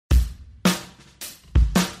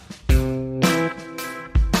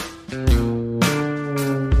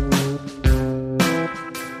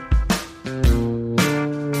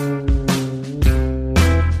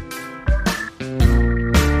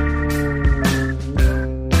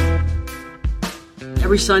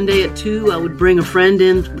every Sunday at 2, I would bring a friend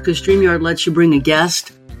in because StreamYard lets you bring a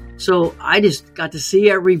guest. So I just got to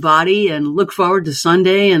see everybody and look forward to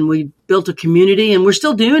Sunday, and we built a community, and we're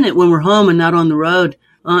still doing it when we're home and not on the road.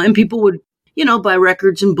 And people would, buy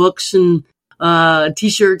records and books and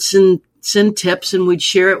T-shirts and send tips, and we'd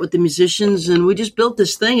share it with the musicians, and we just built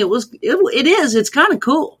this thing. It's kind of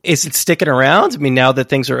cool. Is it sticking around? I mean, now that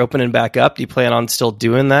things are opening back up, do you plan on still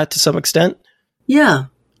doing that to some extent?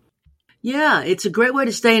 Yeah, it's a great way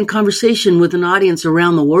to stay in conversation with an audience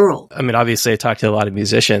around the world. I mean, obviously I talked to a lot of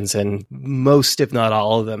musicians, and most, if not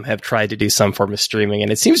all of them, have tried to do some form of streaming,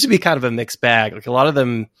 and it seems to be kind of a mixed bag. Like a lot of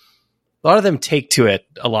them take to it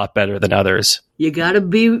a lot better than others. You got to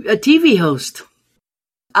be a TV host.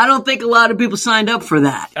 I don't think a lot of people signed up for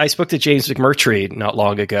that. I spoke to James McMurtry not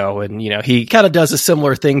long ago, and he kind of does a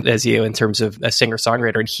similar thing as you in terms of a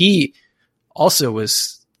singer-songwriter, and he also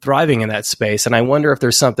was thriving in that space. And I wonder if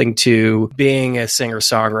there's something to being a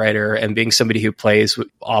singer-songwriter and being somebody who plays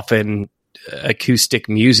often acoustic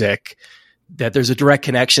music, that there's a direct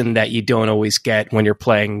connection that you don't always get when you're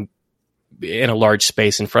playing in a large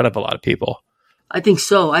space in front of a lot of people. I think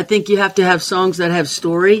so. I think you have to have songs that have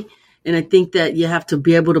story. And I think that you have to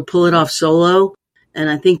be able to pull it off solo. And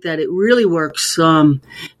I think that it really works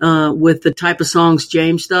with the type of songs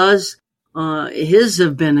James does. His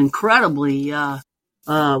have been incredibly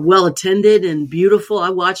well attended and beautiful. I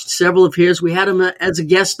watched several of his. We had him as a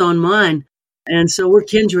guest on mine. And so we're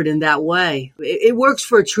kindred in that way. It works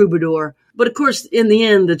for a troubadour. But of course, in the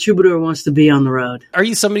end, the troubadour wants to be on the road. Are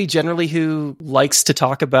you somebody generally who likes to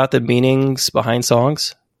talk about the meanings behind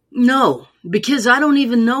songs? No, because I don't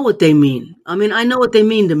even know what they mean. I mean, I know what they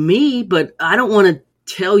mean to me, but I don't want to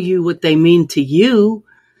tell you what they mean to you.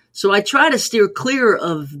 So I try to steer clear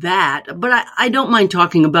of that. But I don't mind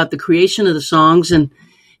talking about the creation of the songs and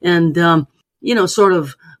sort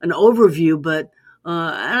of an overview. But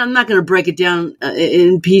I'm not going to break it down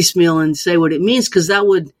in piecemeal and say what it means, because that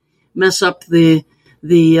would mess up the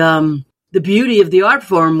beauty of the art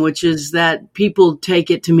form, which is that people take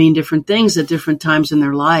it to mean different things at different times in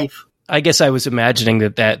their life. I guess I was imagining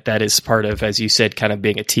that is part of, as you said, kind of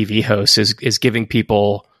being a TV host is giving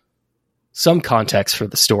people some context for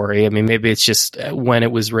the story. I mean, maybe it's just when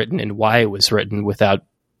it was written and why it was written without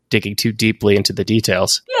digging too deeply into the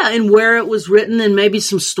details. Yeah, and where it was written, and maybe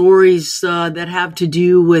some stories that have to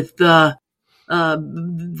do with the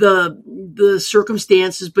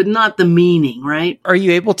circumstances, but not the meaning, right? Are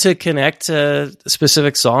you able to connect a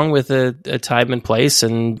specific song with a time and place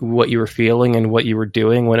and what you were feeling and what you were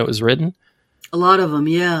doing when it was written? A lot of them,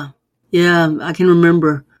 yeah. Yeah, I can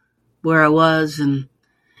remember where I was and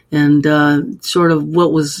sort of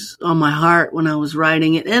what was on my heart when I was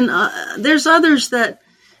writing it. And there's others that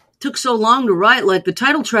took so long to write, like the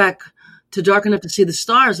title track to Dark Enough to See the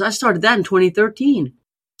Stars. I started that in 2013.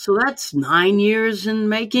 So that's 9 years in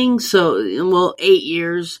making. 8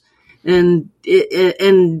 years, and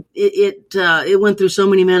it went through so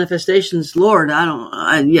many manifestations. Lord,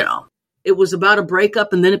 it was about a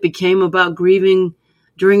breakup, and then it became about grieving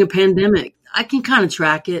during a pandemic. I can kind of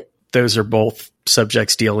track it. Those are both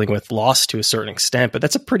subjects dealing with loss to a certain extent, but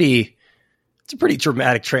it's a pretty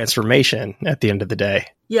dramatic transformation at the end of the day.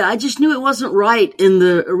 Yeah, I just knew it wasn't right in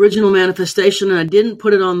the original manifestation, and I didn't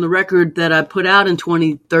put it on the record that I put out in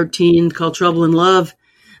 2013 called Trouble in Love.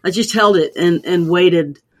 I just held it and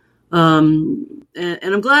waited. And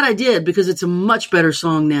I'm glad I did, because it's a much better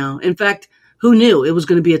song now. In fact, who knew it was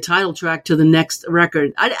going to be a title track to the next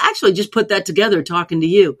record? I actually just put that together talking to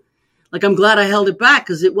you. Like, I'm glad I held it back,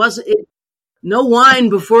 because no wine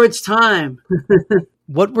before it's time.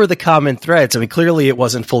 What were the common threads? I mean, clearly it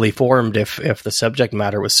wasn't fully formed if the subject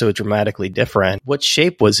matter was so dramatically different. What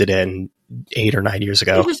shape was it in 8 or 9 years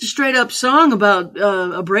ago? It was a straight up song about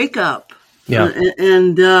a breakup. Yeah.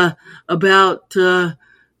 And about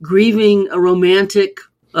grieving a romantic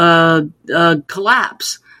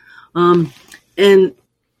collapse. And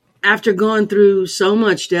after going through so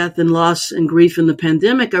much death and loss and grief in the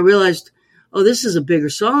pandemic, I realized, this is a bigger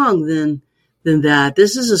song than that.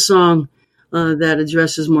 This is a song that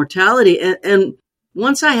addresses mortality. And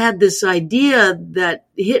once I had this idea that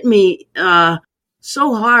hit me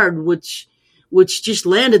so hard, which just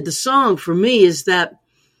landed the song for me, is that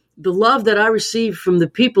the love that I receive from the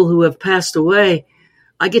people who have passed away,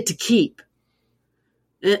 I get to keep.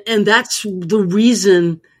 And that's the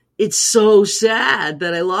reason it's so sad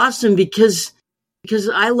that I lost them, because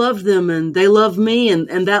I love them and they love me,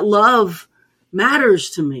 and that love matters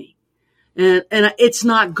to me. And it's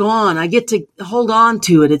not gone. I get to hold on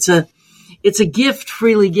to it. It's a gift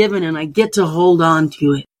freely given, and I get to hold on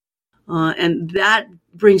to it. And that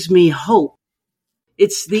brings me hope.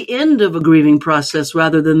 it's the end of a grieving process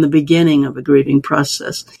rather than the beginning of a grieving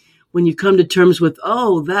process. When you come to terms with,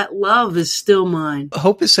 oh, that love is still mine.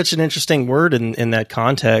 Hope is such an interesting word in that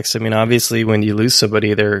context. I mean, obviously, when you lose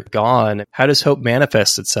somebody, they're gone. How does hope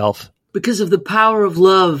manifest itself? Because of the power of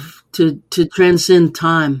love to transcend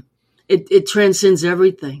time. It transcends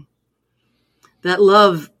everything. That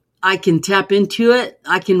love, I can tap into it.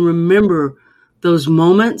 I can remember those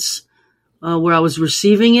moments where I was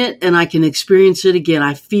receiving it, and I can experience it again.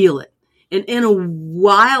 I feel it. And in a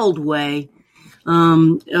wild way,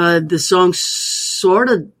 the song sort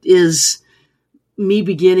of is me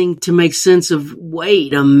beginning to make sense of,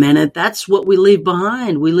 wait a minute, that's what we leave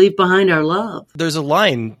behind. We leave behind our love. There's a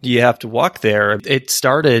line you have to walk there. It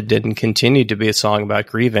started and continued to be a song about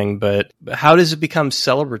grieving, but how does it become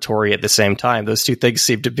celebratory at the same time? Those two things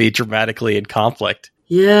seem to be dramatically in conflict.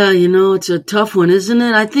 Yeah, it's a tough one, isn't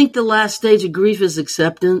it? I think the last stage of grief is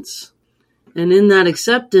acceptance. And in that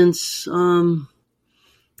acceptance,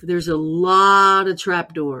 there's a lot of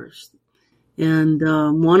trapdoors. And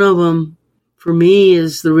one of them, for me,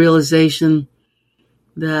 is the realization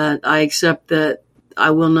that I accept that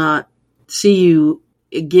I will not see you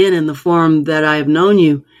again in the form that I have known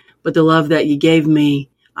you, but the love that you gave me,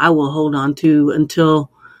 I will hold on to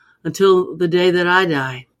until the day that I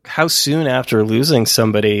die. How soon after losing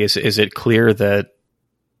somebody is it clear that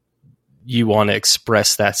you want to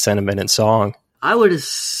express that sentiment in song? I would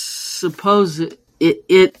suppose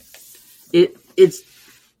it's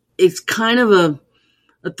kind of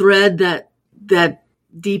a thread that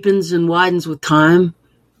deepens and widens with time.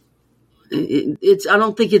 I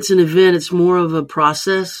don't think it's an event. It's more of a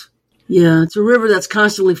process. Yeah, it's a river that's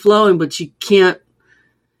constantly flowing, but you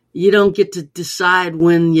don't get to decide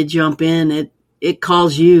when you jump in. It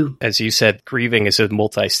calls you. As you said, grieving is a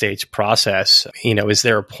multi-stage process. Is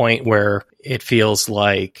there a point where it feels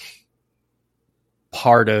like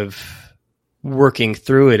part of working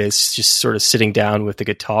through it is just sort of sitting down with the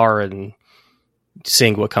guitar and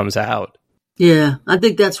seeing what comes out? Yeah, I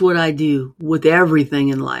think that's what I do with everything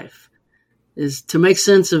in life, is to make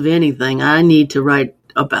sense of anything. I need to write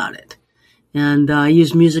about it. And I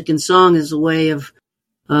use music and song as a way of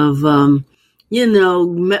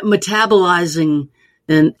metabolizing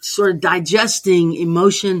and sort of digesting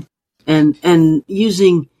emotion and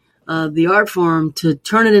using the art form to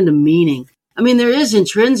turn it into meaning. I mean, there is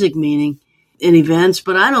intrinsic meaning in events,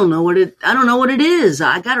 but I don't know what it is.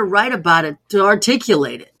 I got to write about it to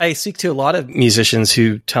articulate it. I speak to a lot of musicians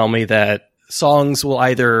who tell me that songs will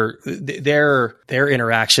either their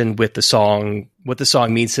interaction with the song, what the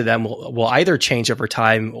song means to them will either change over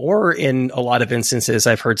time, or in a lot of instances,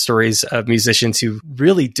 I've heard stories of musicians who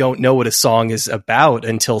really don't know what a song is about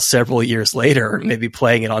until several years later, maybe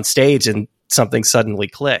playing it on stage and something suddenly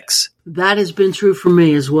clicks. That has been true for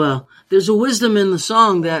me as well. There's a wisdom in the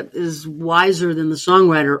song that is wiser than the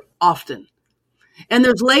songwriter often. And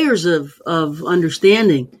there's layers of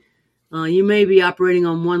understanding. You may be operating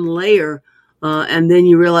on one layer, and then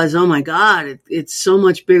you realize, oh my God, it's so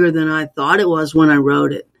much bigger than I thought it was when I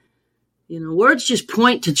wrote it. Words just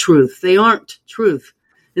point to truth. They aren't truth.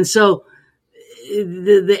 And so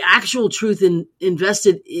the actual truth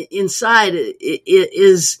invested inside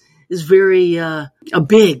is very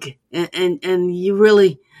big. And you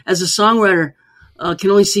really, as a songwriter, can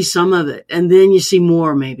only see some of it. And then you see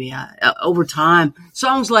more maybe over time.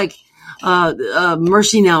 Songs like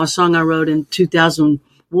Mercy Now, a song I wrote in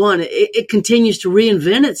 2001, it continues to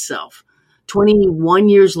reinvent itself. 21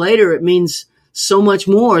 years later, it means so much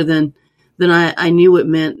more than I knew it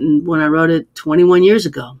meant when I wrote it 21 years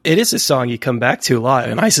ago. It is a song you come back to a lot,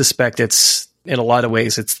 and I suspect it's, in a lot of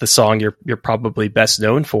ways, it's the song you're probably best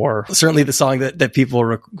known for. Certainly the song that people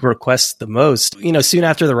request the most. Soon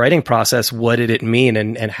after the writing process, what did it mean,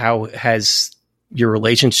 and how has your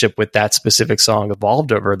relationship with that specific song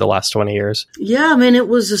evolved over the last 20 years? Yeah, I mean, it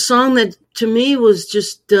was a song that to me was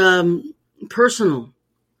just personal.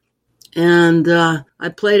 And I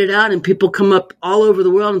played it out, and people come up all over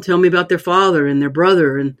the world and tell me about their father and their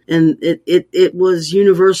brother, and it was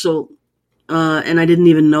universal, and I didn't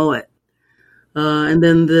even know it. And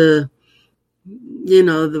then the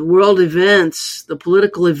world events, the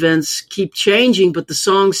political events keep changing, but the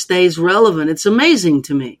song stays relevant. It's amazing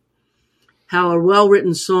to me how a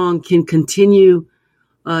well-written song can continue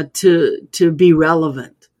to be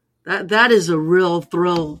relevant. That is a real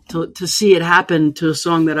thrill to see it happen to a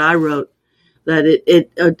song that I wrote, that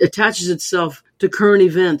it attaches itself to current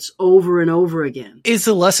events over and over again. Is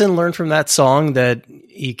the lesson learned from that song that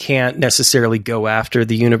you can't necessarily go after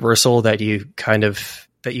the universal, that you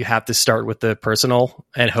have to start with the personal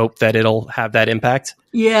and hope that it'll have that impact?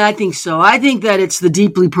 Yeah, I think so. I think that it's the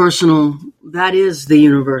deeply personal that is the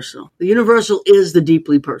universal. The universal is the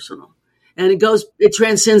deeply personal. And it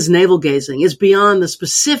transcends navel gazing. It's beyond the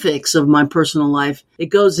specifics of my personal life. It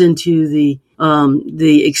goes into the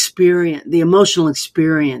experience, the emotional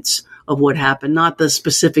experience of what happened, not the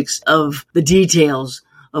specifics of the details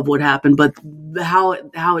of what happened, but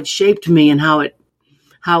how it shaped me and how it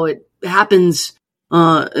happens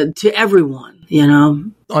to everyone, you know.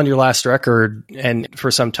 On your last record, and for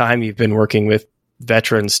some time, you've been working with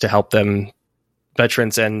veterans to help them,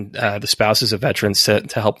 veterans and the spouses of veterans to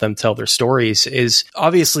help them tell their stories. Is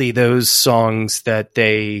obviously those songs that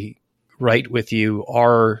they write with you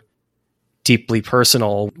are deeply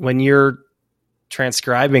personal. When you're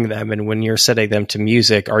transcribing them and when you're setting them to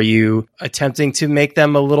music, are you attempting to make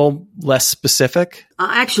them a little less specific?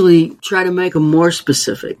 I actually try to make them more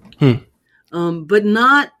specific, but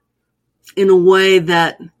not in a way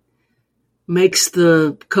that makes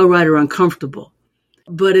the co-writer uncomfortable,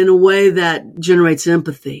 but in a way that generates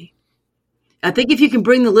empathy. I think if you can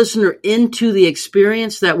bring the listener into the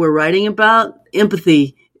experience that we're writing about,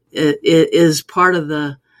 empathy is part of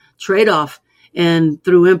the trade-off. And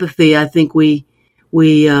through empathy, I think we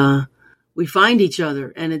find each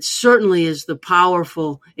other, and it certainly is the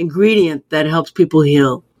powerful ingredient that helps people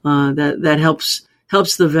heal. That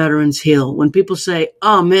helps the veterans heal. When people say,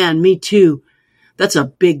 "Oh man, me too," that's a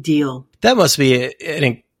big deal. That must be an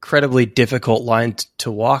incredibly difficult line to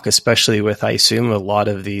walk, especially with, I assume, a lot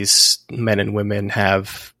of these men and women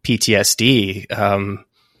have PTSD.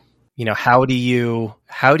 How do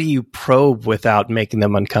you probe without making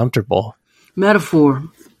them uncomfortable? Metaphor.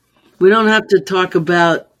 We don't have to talk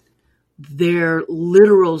about their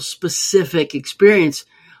literal specific experience,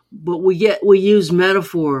 but we use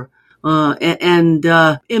metaphor and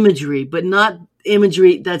imagery, but not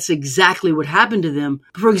imagery that's exactly what happened to them.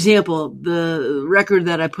 For example, the record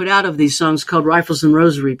that I put out of these songs called Rifles and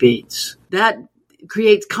Rosary Beads, that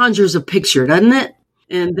conjures a picture, doesn't it?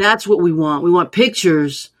 And that's what we want. We want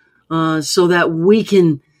pictures so that we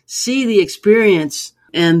can see the experience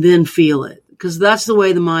and then feel it. Because that's the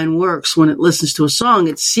way the mind works. When it listens to a song,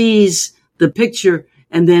 it sees the picture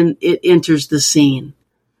and then it enters the scene.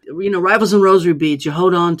 Rifles and Rosary Beads, you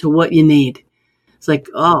hold on to what you need. It's like,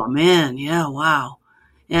 oh man, yeah, wow.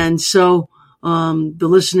 And so the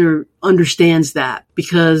listener understands that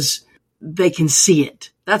because they can see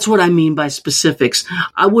it. That's what I mean by specifics.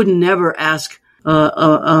 I wouldn't never ask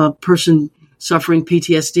a person suffering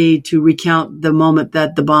PTSD to recount the moment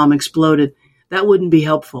that the bomb exploded. That wouldn't be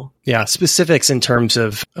helpful. Yeah, specifics in terms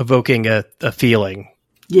of evoking a feeling.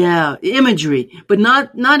 Yeah, imagery, but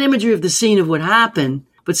not imagery of the scene of what happened,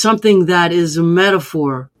 but something that is a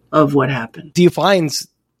metaphor of what happened. Do you find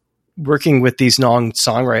working with these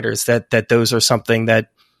songwriters that those are something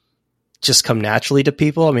that just come naturally to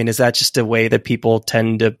people? I mean, is that just a way that people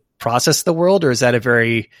tend to process the world, or is that a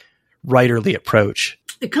very writerly approach?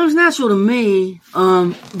 It comes natural to me,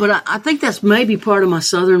 but I think that's maybe part of my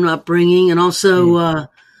Southern upbringing, and also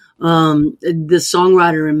the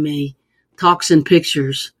songwriter in me talks in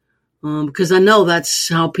pictures, because I know that's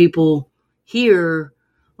how people hear.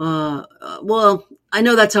 I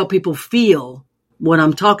know that's how people feel what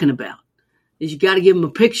I'm talking about. Is you got to give them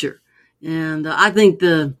a picture, and I think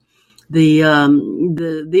the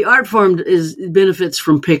art form benefits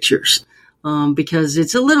from pictures because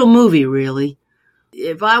it's a little movie, really.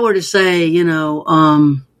 If I were to say,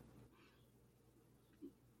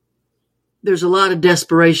 there's a lot of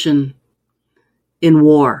desperation in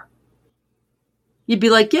war, you'd be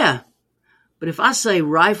like, yeah. But if I say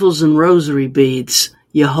Rifles and Rosary Beads,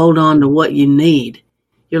 you hold on to what you need,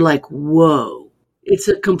 you're like, whoa. It's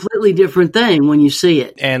a completely different thing when you see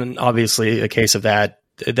it. And obviously a case of that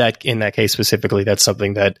in that case specifically, that's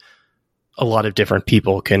something that a lot of different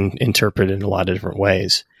people can interpret in a lot of different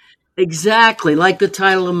ways. Exactly, like the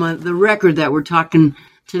title of the record that we're talking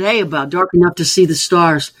today about, Dark Enough to See the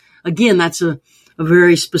Stars. Again, that's a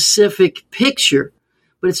very specific picture,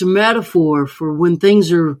 but it's a metaphor for when things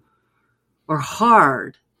are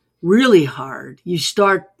hard, really hard. You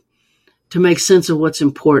start to make sense of what's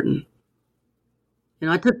important.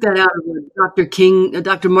 I took that out of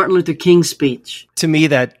Dr. Martin Luther King speech. To me,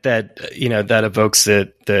 that evokes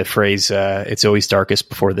the phrase, "It's always darkest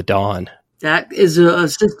before the dawn." That is a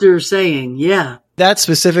sister saying, yeah. That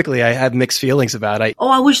specifically, I have mixed feelings about.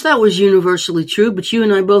 I wish that was universally true, but you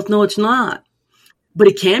and I both know it's not. But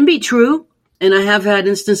it can be true, and I have had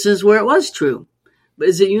instances where it was true. But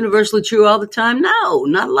is it universally true all the time? No,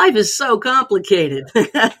 not. Life is so complicated.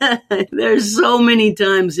 There's so many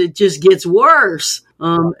times it just gets worse.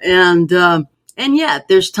 And yet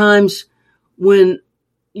there's times when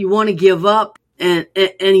you want to give up and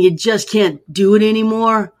you just can't do it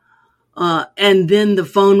anymore. and then the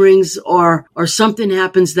phone rings or something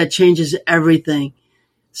happens that changes everything.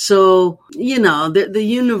 So, the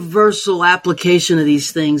universal application of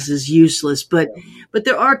these things is useless, but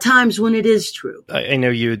there are times when it is true. I know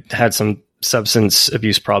you had some substance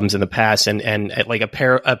abuse problems in the past, and like a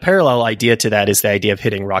parallel idea to that is the idea of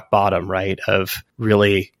hitting rock bottom, right? Of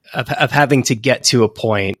really, of having to get to a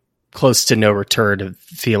point close to no return of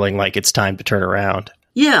feeling like it's time to turn around.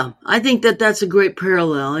 Yeah, I think that's a great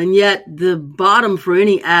parallel. And yet the bottom for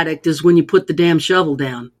any addict is when you put the damn shovel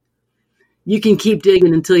down. You can keep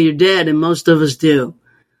digging until you're dead, and most of us do.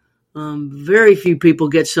 Very few people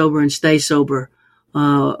get sober and stay sober.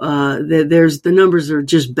 The numbers are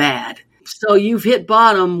just bad. So you've hit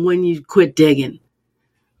bottom when you quit digging.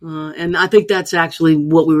 And I think that's actually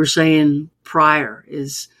what we were saying prior,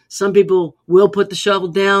 is some people will put the shovel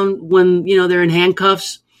down when, they're in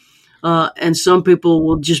handcuffs. And some people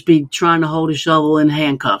will just be trying to hold a shovel in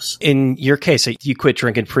handcuffs. In your case, you quit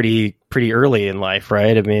drinking pretty early in life,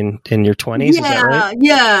 right? I mean, in your 20s, is that right?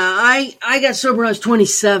 Yeah. I got sober when I was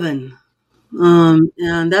 27.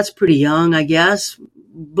 And that's pretty young, I guess.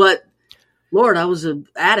 But Lord, I was an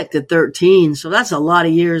addict at 13. So that's a lot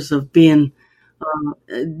of years of being,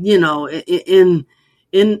 in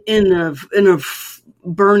a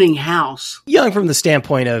burning house. Young from the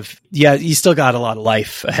standpoint of, you still got a lot of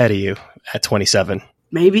life ahead of you at 27.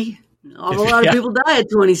 Maybe. A lot of people die at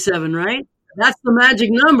 27, right? That's the magic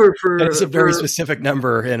number for... It's a very specific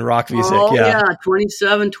number in rock music. Oh, yeah,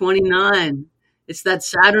 27, 29. It's that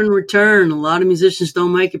Saturn return. A lot of musicians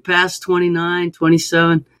don't make it past 29,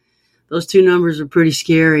 27. Those two numbers are pretty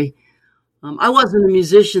scary. I wasn't a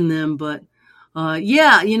musician then, but I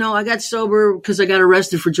got sober because I got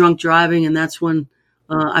arrested for drunk driving, and that's when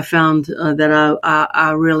I found that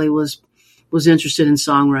I really was interested in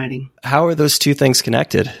songwriting. How are those two things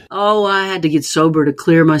connected? Oh, I had to get sober to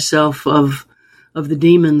clear myself of the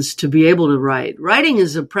demons to be able to write. Writing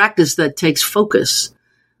is a practice that takes focus.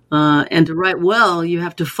 And to write well, you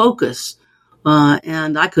have to focus.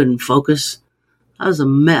 And I couldn't focus. I was a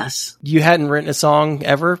mess. You hadn't written a song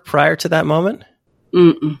ever prior to that moment?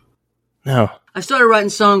 Mm-mm. No. I started writing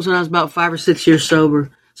songs when I was about 5 or 6 years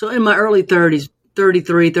sober. So in my early 30s,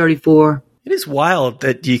 33, 34. It is wild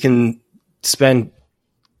that you can spend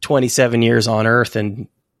 27 years on Earth and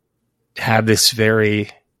have this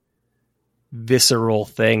very visceral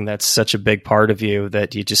thing that's such a big part of you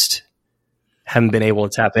that you just haven't been able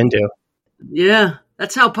to tap into. Yeah,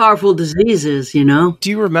 that's how powerful disease is, Do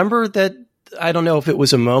you remember that? I don't know if it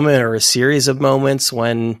was a moment or a series of moments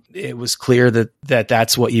when it was clear that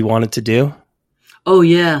that's what you wanted to do. Oh,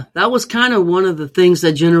 yeah. That was kind of one of the things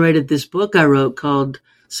that generated this book I wrote called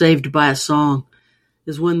Saved by a Song,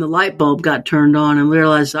 is when the light bulb got turned on and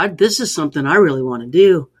realized this is something I really want to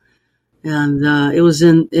do. And it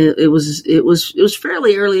was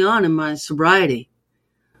fairly early on in my sobriety.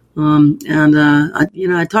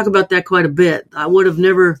 I talk about that quite a bit. I would have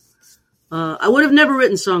never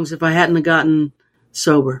written songs if I hadn't have gotten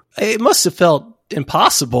sober. It must have felt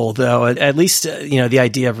impossible, though. At least, the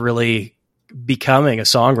idea of really becoming a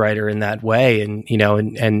songwriter in that way,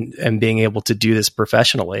 and being able to do this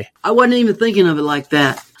professionally. I wasn't even thinking of it like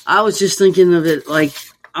that. I was just thinking of it like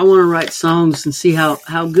I want to write songs and see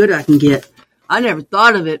how good I can get. I never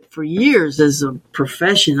thought of it for years as a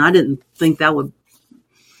profession. I didn't think that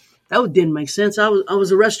didn't make sense. I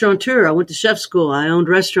was a restaurateur. I went to chef school. I owned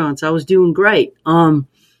restaurants. I was doing great.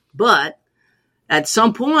 But at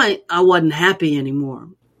some point I wasn't happy anymore.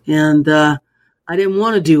 And, I didn't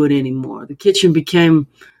want to do it anymore. The kitchen became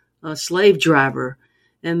a slave driver.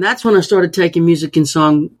 And that's when I started taking music and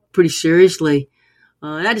song pretty seriously.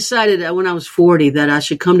 And I decided that when I was 40 that I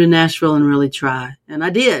should come to Nashville and really try. And I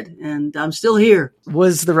did. And I'm still here.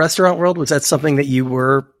 Was the restaurant world, was that something that you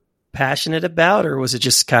were passionate about, or was it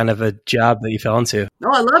just kind of a job that you fell into? No,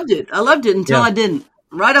 I loved it. I loved it until I didn't.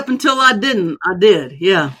 Right up until I didn't, I did.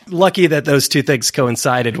 Yeah. Lucky that those two things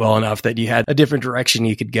coincided well enough that you had a different direction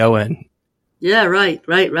you could go in. Yeah, right.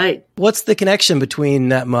 What's the connection between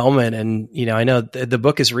that moment and, I know the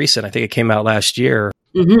book is recent. I think it came out last year.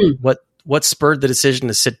 Mm-hmm. What spurred the decision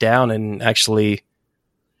to sit down and actually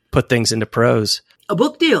put things into prose? A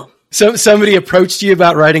book deal. So somebody approached you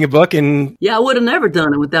about writing a book, and... Yeah, I would have never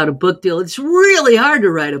done it without a book deal. It's really hard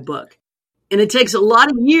to write a book. And it takes a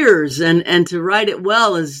lot of years, and to write it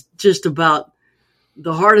well is just about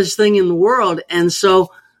the hardest thing in the world. And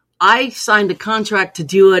so I signed a contract to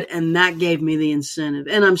do it, and that gave me the incentive.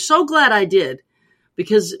 And I'm so glad I did,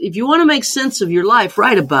 because if you want to make sense of your life,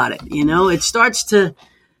 write about it. It starts to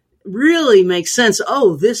really make sense.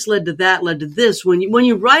 Oh, this led to that, led to this. When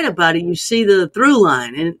you write about it, you see the through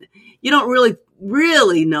line, and you don't really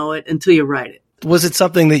really know it until you write it. Was it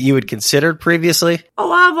something that you had considered previously?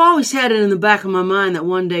 Oh, I've always had it in the back of my mind that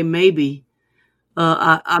one day maybe.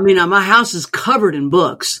 My house is covered in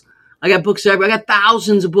books. I got books everywhere. I got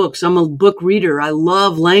thousands of books. I'm a book reader. I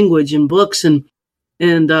love language and books, and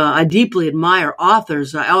I deeply admire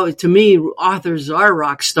authors. To me, authors are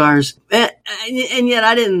rock stars, and yet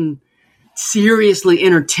I didn't seriously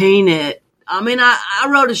entertain it. I mean, I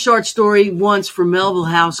wrote a short story once for Melville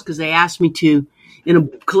House because they asked me to, in a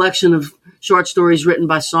collection of short stories written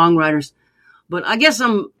by songwriters. But I guess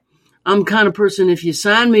I'm kind of person, if you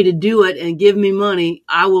sign me to do it and give me money,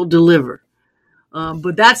 I will deliver.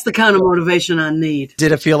 But that's the kind of motivation I need.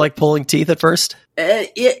 Did it feel like pulling teeth at first?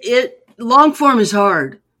 Long form is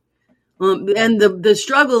hard. And the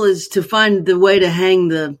struggle is to find the way to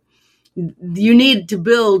hang you need to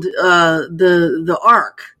build the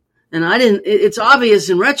arc. And it's obvious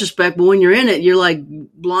in retrospect, but when you're in it, you're like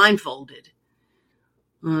blindfolded.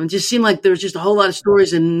 It just seemed like there was just a whole lot of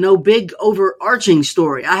stories and no big overarching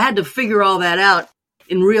story. I had to figure all that out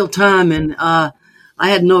in real time, and I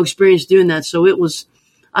had no experience doing that. So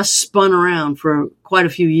I spun around for quite a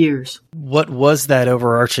few years. What was that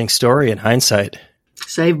overarching story in hindsight?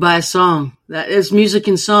 Saved by a Song. That is music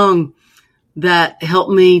and song that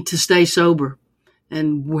helped me to stay sober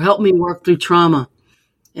and helped me work through trauma.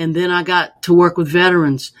 And then I got to work with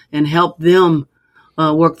veterans and help them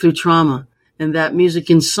work through trauma. And that music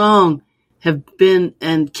and song have been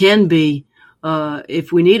and can be,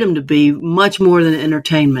 if we need them to be, much more than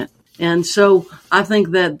entertainment. And so I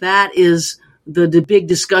think that is the big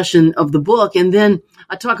discussion of the book. And then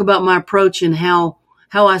I talk about my approach and how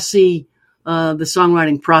I see the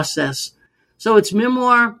songwriting process. So it's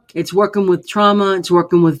memoir, it's working with trauma, it's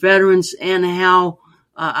working with veterans, and how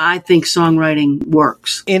I think songwriting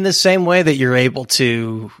works. In the same way that you're able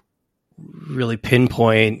to really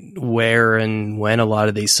pinpoint where and when a lot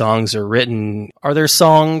of these songs are written, are there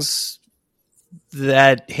songs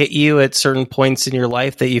that hit you at certain points in your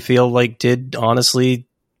life that you feel like did honestly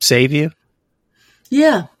save you?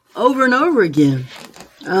 Yeah, over and over again.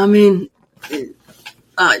 I mean,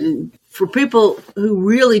 for people who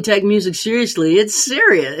really take music seriously, it's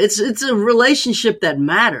serious. It's a relationship that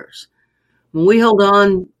matters. When we hold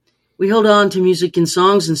on to music and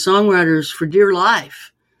songs and songwriters for dear life.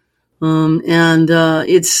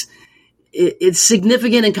 It's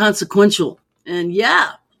significant and consequential. And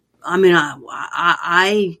yeah, I mean,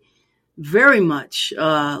 I very much,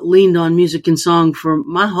 leaned on music and song for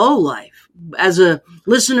my whole life as a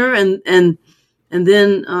listener and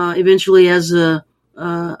then, eventually as an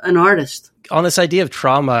artist. On this idea of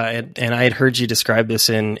trauma, and I had heard you describe this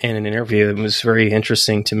in an interview, it was very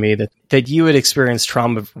interesting to me that you had experienced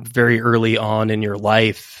trauma very early on in your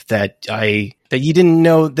life that you didn't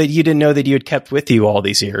know that you had kept with you all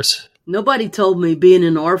these years. Nobody told me being in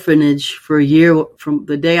an orphanage for a year from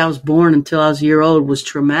the day I was born until I was a year old was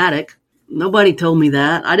traumatic. Nobody told me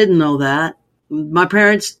that. I didn't know that. My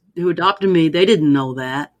parents who adopted me, they didn't know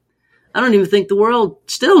that. I don't even think the world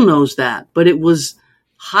still knows that, but it was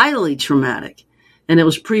highly traumatic, and it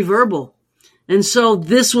was pre-verbal. And so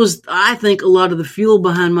this was, I think, a lot of the fuel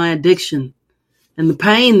behind my addiction and the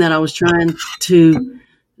pain that I was trying to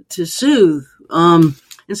soothe.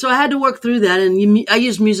 And so I had to work through that, and I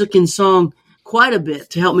used music and song quite a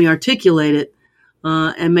bit to help me articulate it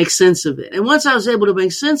and make sense of it. And once I was able to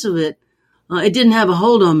make sense of it, it didn't have a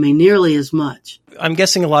hold on me nearly as much. I'm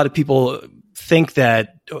guessing a lot of people think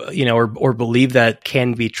that, or believe that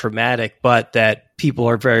can be traumatic, but that people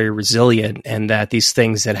are very resilient and that these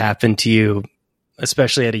things that happen to you,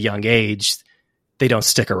 especially at a young age, they don't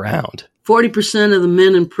stick around. 40% of the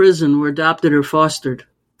men in prison were adopted or fostered.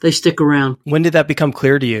 They stick around. When did that become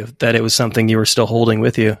clear to you that it was something you were still holding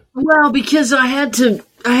with you? Well, because I had to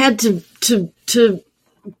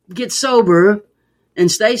get sober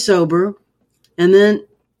and stay sober. And then,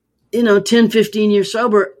 10, 15 years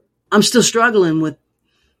sober, I'm still struggling with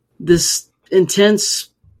this intense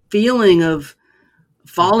feeling of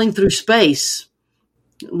falling through space,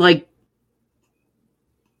 like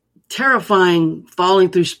terrifying falling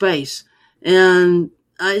through space. And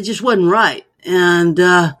it just wasn't right. And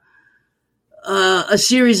a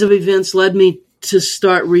series of events led me to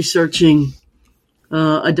start researching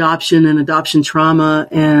adoption and adoption trauma.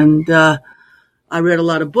 And I read a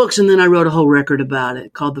lot of books, and then I wrote a whole record about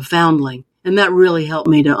it called The Foundling. And that really helped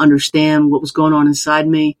me to understand what was going on inside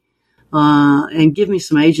me and give me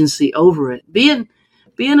some agency over it. Being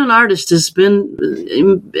an artist has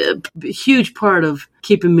been a huge part of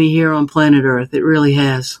keeping me here on planet Earth. It really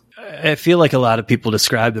has. I feel like a lot of people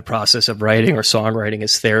describe the process of writing or songwriting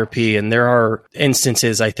as therapy, and there are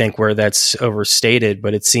instances, I think, where that's overstated,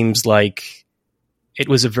 but it seems like it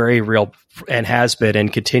was a very real, and has been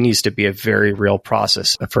and continues to be a very real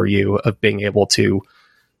process for you of being able to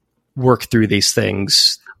work through these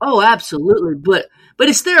things. Oh, absolutely. But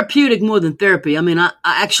it's therapeutic more than therapy. I mean, I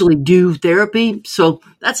actually do therapy, so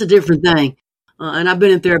that's a different thing. And I've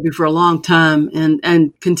been in therapy for a long time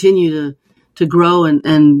and continue to grow. And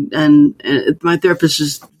my therapist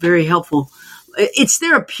is very helpful. It's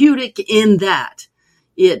therapeutic in that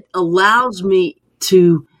it allows me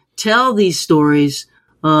to tell these stories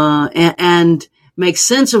and make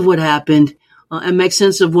sense of what happened and make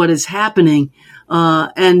sense of what is happening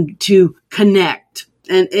and to connect.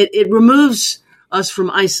 And it removes us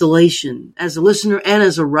from isolation as a listener and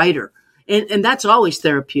as a writer. And that's always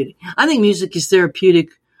therapeutic. I think music is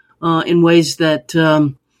therapeutic in ways that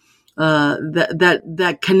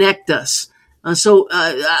that connect us. So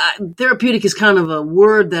therapeutic is kind of a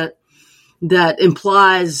word that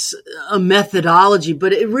implies a methodology,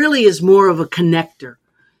 but it really is more of a connector.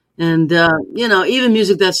 And even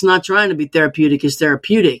music that's not trying to be therapeutic is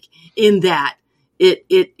therapeutic in that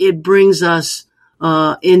it brings us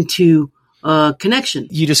into connection.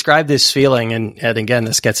 You describe this feeling, and again,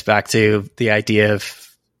 this gets back to the idea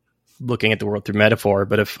of looking at the world through metaphor,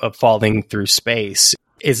 but of falling through space.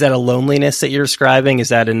 Is that a loneliness that you're describing? Is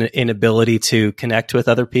that an inability to connect with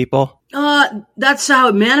other people? That's how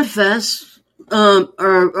it manifests,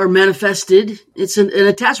 or manifested. It's an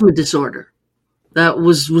attachment disorder that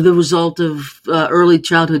was the result of early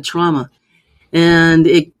childhood trauma, and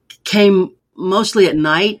it came mostly at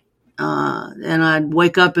night. And I'd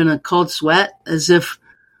wake up in a cold sweat as if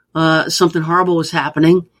something horrible was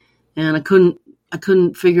happening, and I couldn't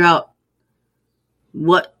figure out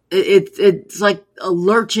what it's like. A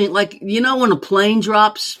lurching, like when a plane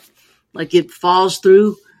drops, like it falls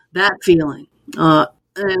through, that feeling. And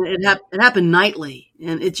it happened nightly,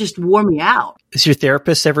 and it just wore me out. Does your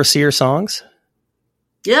therapist ever see your songs?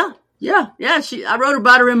 Yeah. I wrote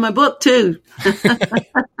about her in my book too.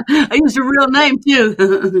 I used her real name too.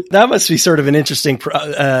 That must be sort of an interesting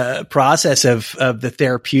process of the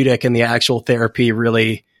therapeutic and the actual therapy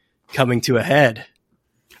really coming to a head.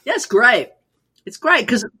 Yeah, it's great. It's great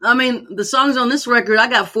because the songs on this record, I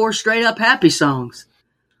got 4 straight up happy songs,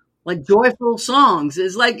 like joyful songs.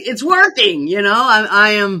 It's like it's working.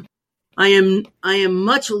 I am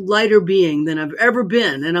much lighter being than I've ever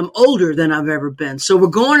been, and I'm older than I've ever been. So we're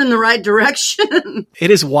going in the right direction. It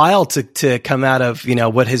is wild to come out of,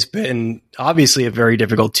 what has been obviously a very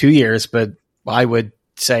difficult 2 years, but I would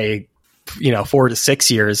say, 4 to 6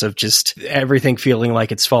 years of just everything feeling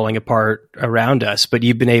like it's falling apart around us. But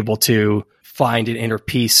you've been able to find an inner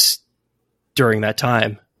peace during that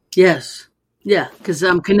time. Yes. Yeah. Because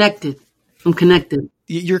I'm connected.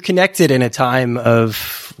 You're connected in a time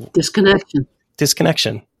of disconnection.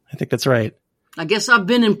 I think that's right. I guess I've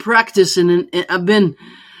been in practice and I've been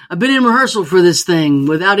in rehearsal for this thing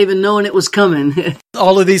without even knowing it was coming.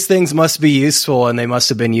 All of these things must be useful, and they must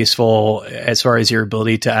have been useful as far as your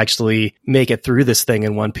ability to actually make it through this thing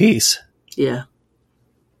in one piece. Yeah.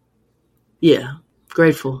 Yeah.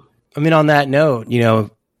 Grateful. On that note,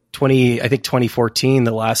 2014,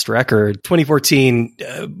 the last record, 2014,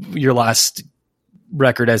 your last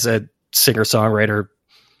record as a singer-songwriter,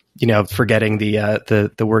 forgetting the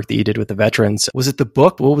work that you did with the veterans. Was it the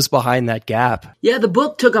book? What was behind that gap? Yeah, the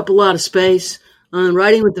book took up a lot of space.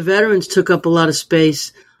 Writing with the veterans took up a lot of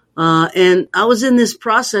space. And I was in this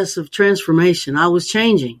process of transformation. I was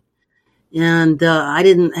changing. And I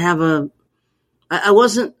didn't have I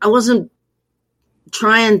wasn't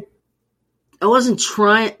trying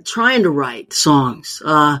to write songs.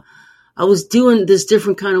 I was doing this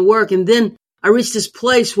different kind of work. And then I reached this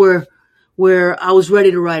place where I was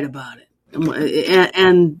ready to write about it.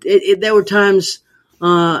 And there were times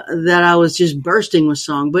that I was just bursting with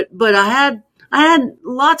song. But I had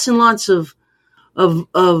lots and lots of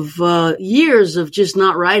years of just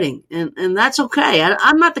not writing. And that's okay.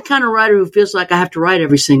 I'm not the kind of writer who feels like I have to write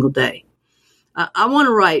every single day. I want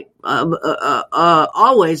to write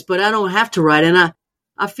always, but I don't have to write. And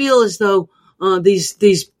I feel as though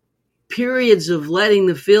these periods of letting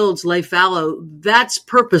the fields lay fallow, that's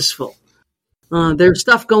purposeful. There's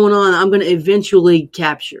stuff going on I'm going to eventually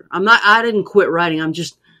capture. I didn't quit writing.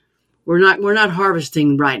 We're not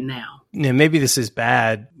harvesting right now. Yeah, maybe this is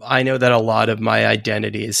bad. I know that a lot of my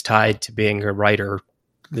identity is tied to being a writer,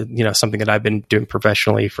 something that I've been doing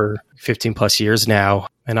professionally for 15 plus years now.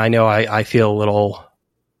 And I know I get a little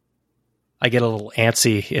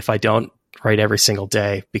antsy if I don't write every single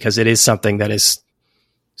day, because it is something that is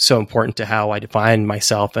so important to how I define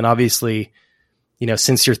myself. And obviously,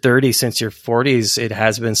 since your 30s, since your 40s, it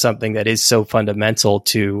has been something that is so fundamental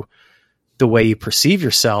to the way you perceive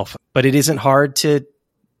yourself, but it isn't hard to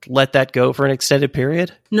let that go for an extended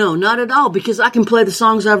period? No, not at all, because I can play the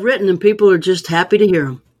songs I've written and people are just happy to hear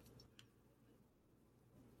them.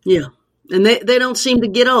 Yeah. And they don't seem to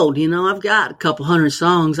get old. I've got a couple hundred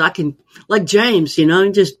songs. I can, like James,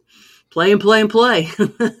 just play and play and play.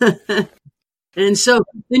 And so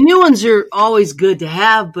the new ones are always good to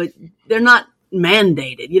have, but they're not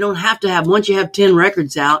mandated. You don't have to have, once you have 10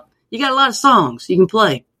 records out, you got a lot of songs you can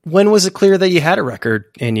play. When was it clear that you had a record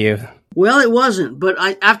in you? Well, it wasn't, but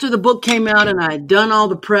after the book came out and I had done all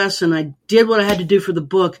the press and I did what I had to do for the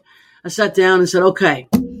book, I sat down and said, okay,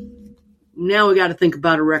 now we got to think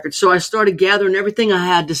about a record. So I started gathering everything I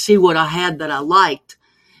had to see what I had that I liked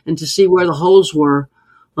and to see where the holes were.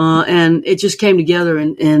 And it just came together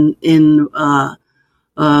in a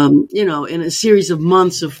series of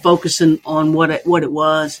months of focusing on what it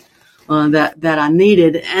was, that I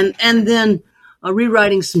needed. And then,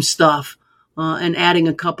 rewriting some stuff, and adding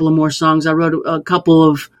a couple of more songs. I wrote a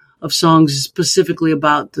couple of songs specifically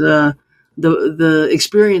about the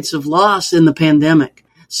experience of loss in the pandemic.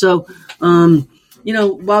 So, while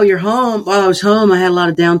I was home, I had a lot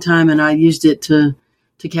of downtime and I used it to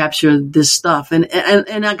capture this stuff. And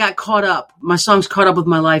I got caught up. My songs caught up with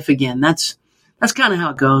my life again. That's kind of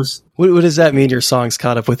how it goes. What does that mean? Your songs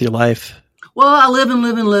caught up with your life? Well, I live and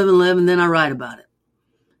live and live and live, and then I write about it.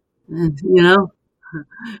 And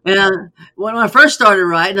when I first started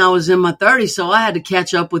writing, I was in my 30s, so I had to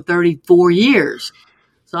catch up with 34 years.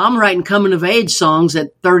 So I'm writing coming of age songs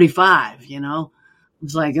at 35,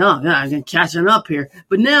 It's like, oh, God, I'm catching up here.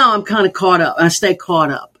 But now I'm kind of caught up. I stay caught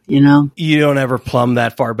up, You don't ever plumb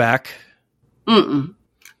that far back? I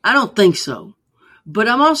don't think so. But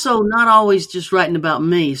I'm also not always just writing about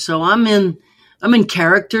me. So I'm in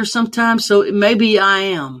character sometimes. So maybe I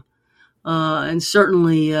am. And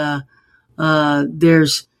certainly,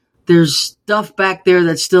 there's stuff back there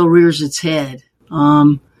that still rears its head.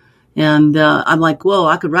 I'm like, whoa,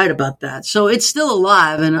 I could write about that. So it's still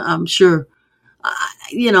alive. And I'm sure,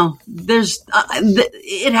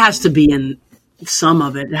 it has to be in some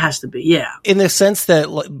of it. It has to be. Yeah. In the sense that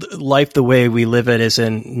life, the way we live it,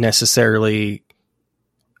 isn't necessarily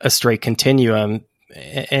a straight continuum.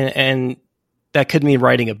 And that could mean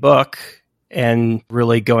writing a book and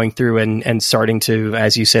really going through and starting to,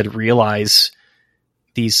 as you said, realize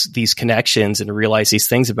these connections and realize these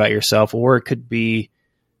things about yourself. Or it could be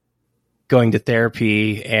going to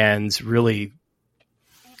therapy and really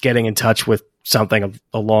getting in touch with something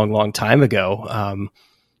a long, long time ago.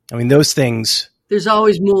 Those things. There's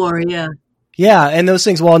always more. Yeah. Yeah. And those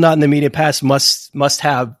things, while not in the immediate past, must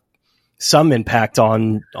have some impact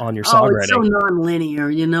on your songwriting. It's so non-linear.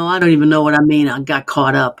 I don't even know what I mean. I got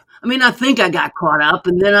caught up. I think I got caught up,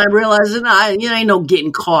 and then I realized that ain't no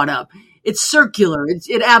getting caught up. It's circular.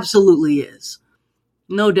 It absolutely is.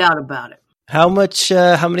 No doubt about it. How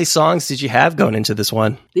many songs did you have going into this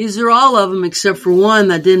one? These are all of them except for one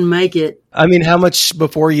that didn't make it. How much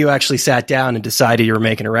before you actually sat down and decided you were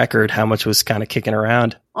making a record? How much was kind of kicking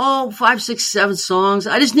around? 5, 6, 7 songs.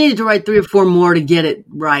 I just needed to write 3 or 4 more to get it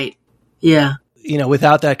right. Yeah.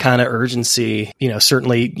 Without that kind of urgency,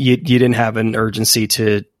 certainly you didn't have an urgency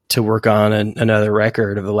to work on another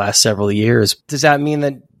record over the last several years. Does that mean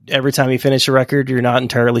that every time you finish a record, you're not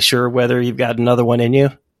entirely sure whether you've got another one in you?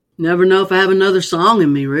 Never know if I have another song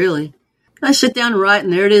in me, really. I sit down and write,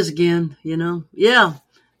 and there it is again, Yeah.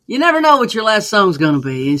 You never know what your last song's going to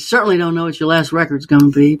be. You certainly don't know what your last record's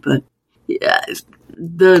going to be, but yeah,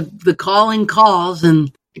 the calling calls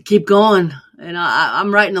and keep going. And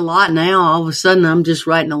I'm writing a lot now. All of a sudden, I'm just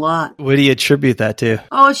writing a lot. What do you attribute that to?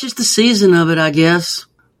 Oh, it's just the season of it, I guess.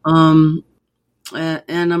 And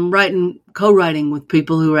I'm co-writing with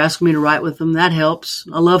people who are asking me to write with them. That helps.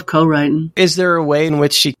 I love co-writing. Is there a way in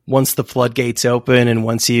which once the floodgates open and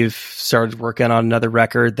once you've started working on another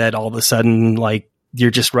record that all of a sudden,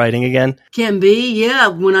 you're just writing again? Can be, yeah.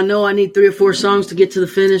 When I know I need 3 or 4 songs to get to the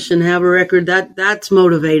finish and have a record, that's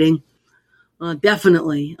motivating.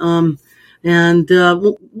 Definitely. And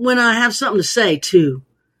when I have something to say too,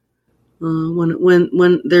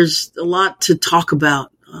 when there's a lot to talk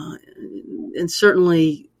about, and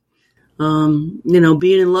certainly, being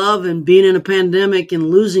in love and being in a pandemic and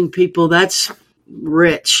losing people, that's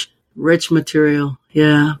rich material.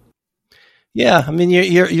 Yeah. Yeah.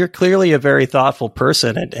 You're clearly a very thoughtful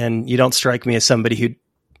person, and you don't strike me as somebody who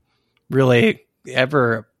really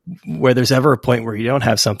where there's ever a point where you don't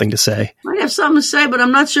have something to say. I have something to say, but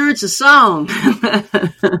I'm not sure it's a song.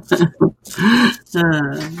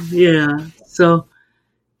 Yeah. So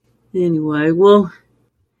anyway, well,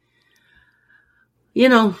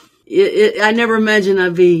 I never imagined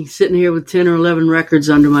I'd be sitting here with 10 or 11 records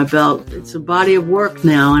under my belt. It's a body of work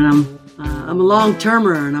now, and I'm a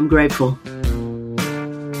long-termer, and I'm grateful.